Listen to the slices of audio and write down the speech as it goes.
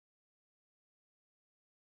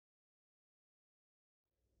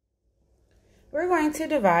We're going to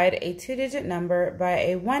divide a 2-digit number by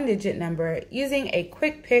a 1-digit number using a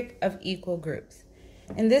quick pick of equal groups.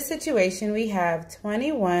 In this situation, we have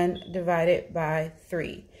 21 divided by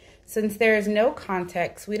 3. Since there is no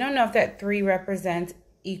context, we don't know if that 3 represents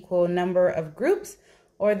equal number of groups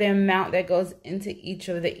or the amount that goes into each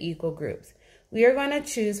of the equal groups. We are going to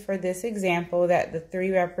choose for this example that the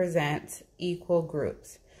 3 represents equal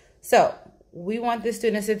groups. So we want the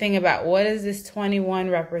students to think about, what is this 21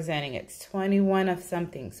 representing? It's 21 of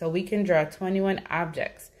something. So we can draw 21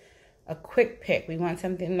 objects. A quick pick. We want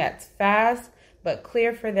something that's fast but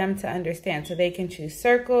clear for them to understand. So they can choose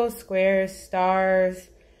circles, squares, stars,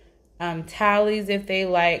 tallies if they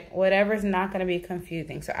like, whatever's not going to be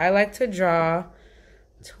confusing. So I like to draw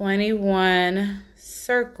 21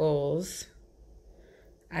 circles.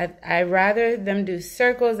 I rather them do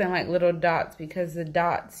circles than like little dots, because the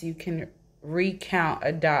dots, you can recount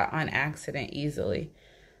a dot on accident easily.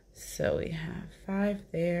 So we have 5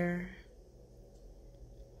 there.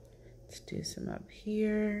 Let's do some up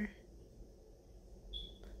here.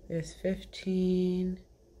 There's 15.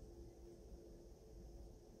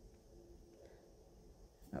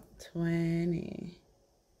 Up 20.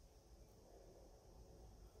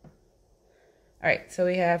 All right, so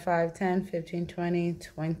we have 5, 10, 15, 20,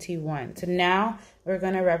 21. So now we're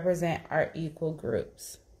going to represent our equal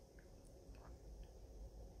groups.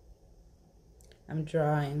 I'm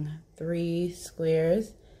drawing 3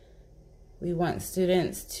 squares. We want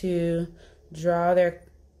students to draw their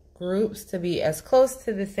groups to be as close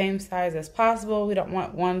to the same size as possible. We don't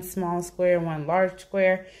want one small square and one large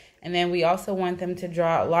square. And then we also want them to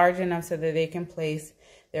draw large enough so that they can place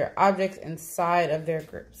their objects inside of their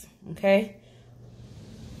groups, okay?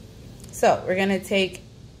 So we're going to take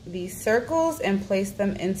these circles and place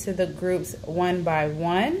them into the groups one by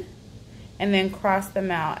one, and then cross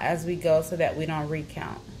them out as we go so that we don't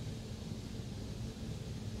recount.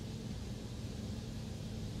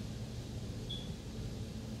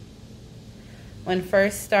 When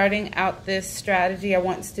first starting out this strategy, I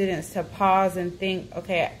want students to pause and think,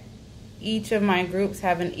 okay, each of my groups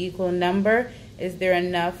have an equal number. Is there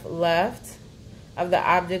enough left of the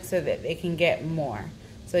objects so that they can get more?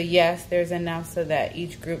 So yes, there's enough so that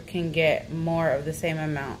each group can get more of the same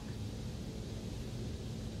amount.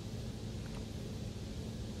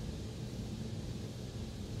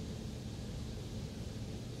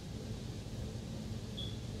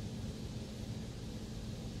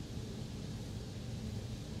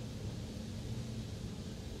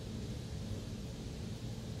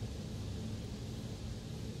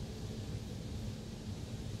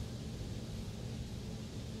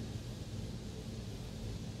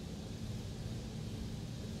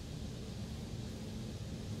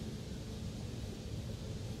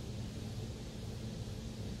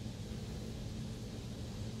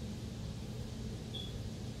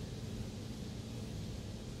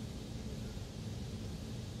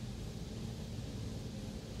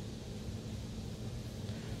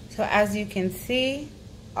 So as you can see,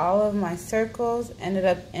 all of my circles ended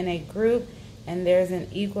up in a group, and there's an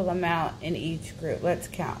equal amount in each group. Let's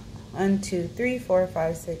count. 1, 2, 3, 4,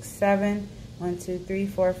 5, 6, 7. 1, 2, 3,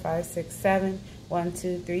 4, 5, 6, 7. 1,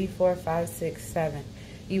 2, 3, 4, 5, 6, 7.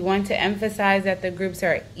 You want to emphasize that the groups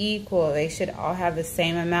are equal. They should all have the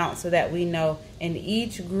same amount so that we know in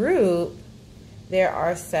each group there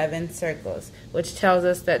are 7 circles, which tells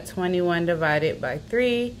us that 21 divided by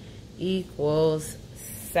 3 equals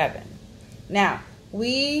 7. Now,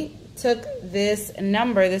 we took this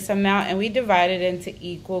number, this amount, and we divided it into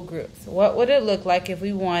equal groups. What would it look like if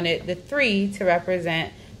we wanted the 3 to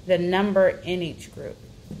represent the number in each group?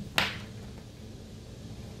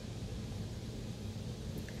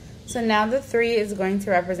 So now the 3 is going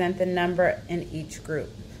to represent the number in each group.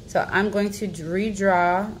 So I'm going to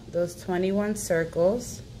redraw those 21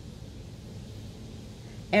 circles.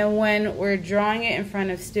 And when we're drawing it in front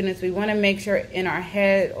of students, we want to make sure in our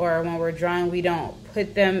head, or when we're drawing, we don't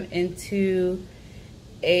put them into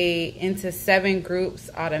 7 groups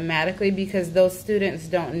automatically, because those students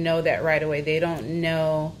don't know that right away. They don't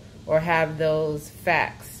know or have those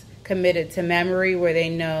facts committed to memory where they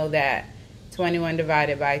know that 21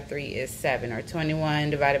 divided by 3 is 7, or 21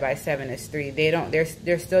 divided by 7 is 3.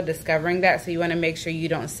 They're still discovering that, so you want to make sure you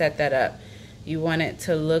don't set that up. You want it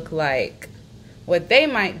to look like what they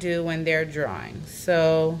might do when they're drawing.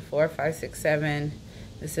 So 4, 5, 6, 7,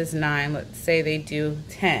 this is 9. Let's say they do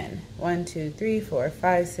 10. 1, 2, 3, 4,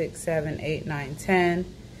 5, 6, 7, 8, 9,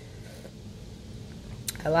 10.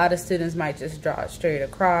 A lot of students might just draw it straight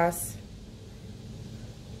across.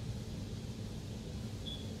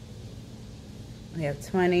 We have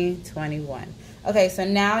 20, 21. Okay, so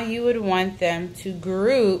now you would want them to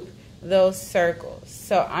group those circles.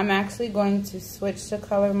 So I'm actually going to switch to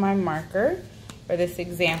color my marker for this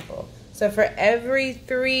example. So for every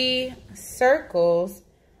 3 circles,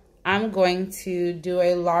 I'm going to do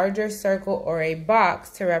a larger circle or a box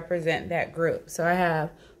to represent that group. So I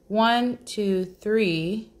have 1, 2,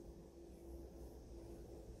 3.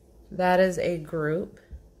 That is a group.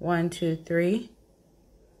 1, 2, 3.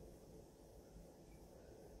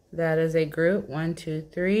 That is a group. 1, 2,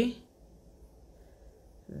 3.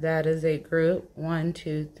 That is a group. 1,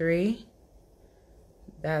 2, 3.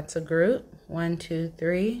 That's a group. 1, 2,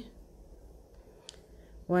 3.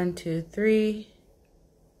 1, 2, 3.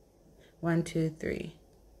 1, 2, 3.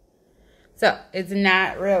 So it's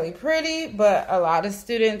not really pretty, but a lot of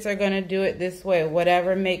students are going to do it this way,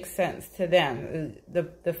 whatever makes sense to them.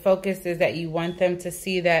 The focus is that you want them to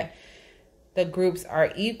see that the groups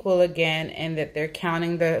are equal again and that they're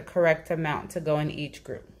counting the correct amount to go in each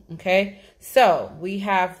group. Okay, so we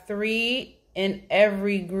have 3 in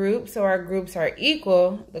every group, so our groups are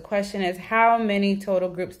equal. The question is, how many total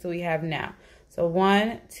groups do we have now? So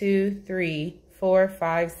 1, 2, 3, 4,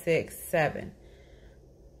 5, 6, 7.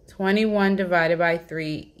 21 divided by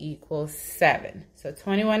 3 equals 7. So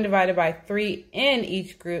 21 divided by 3 in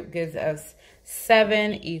each group gives us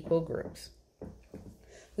 7 equal groups.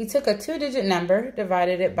 We took a 2-digit number,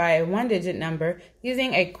 divided it by a 1-digit number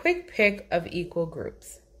using a quick pick of equal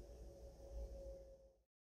groups.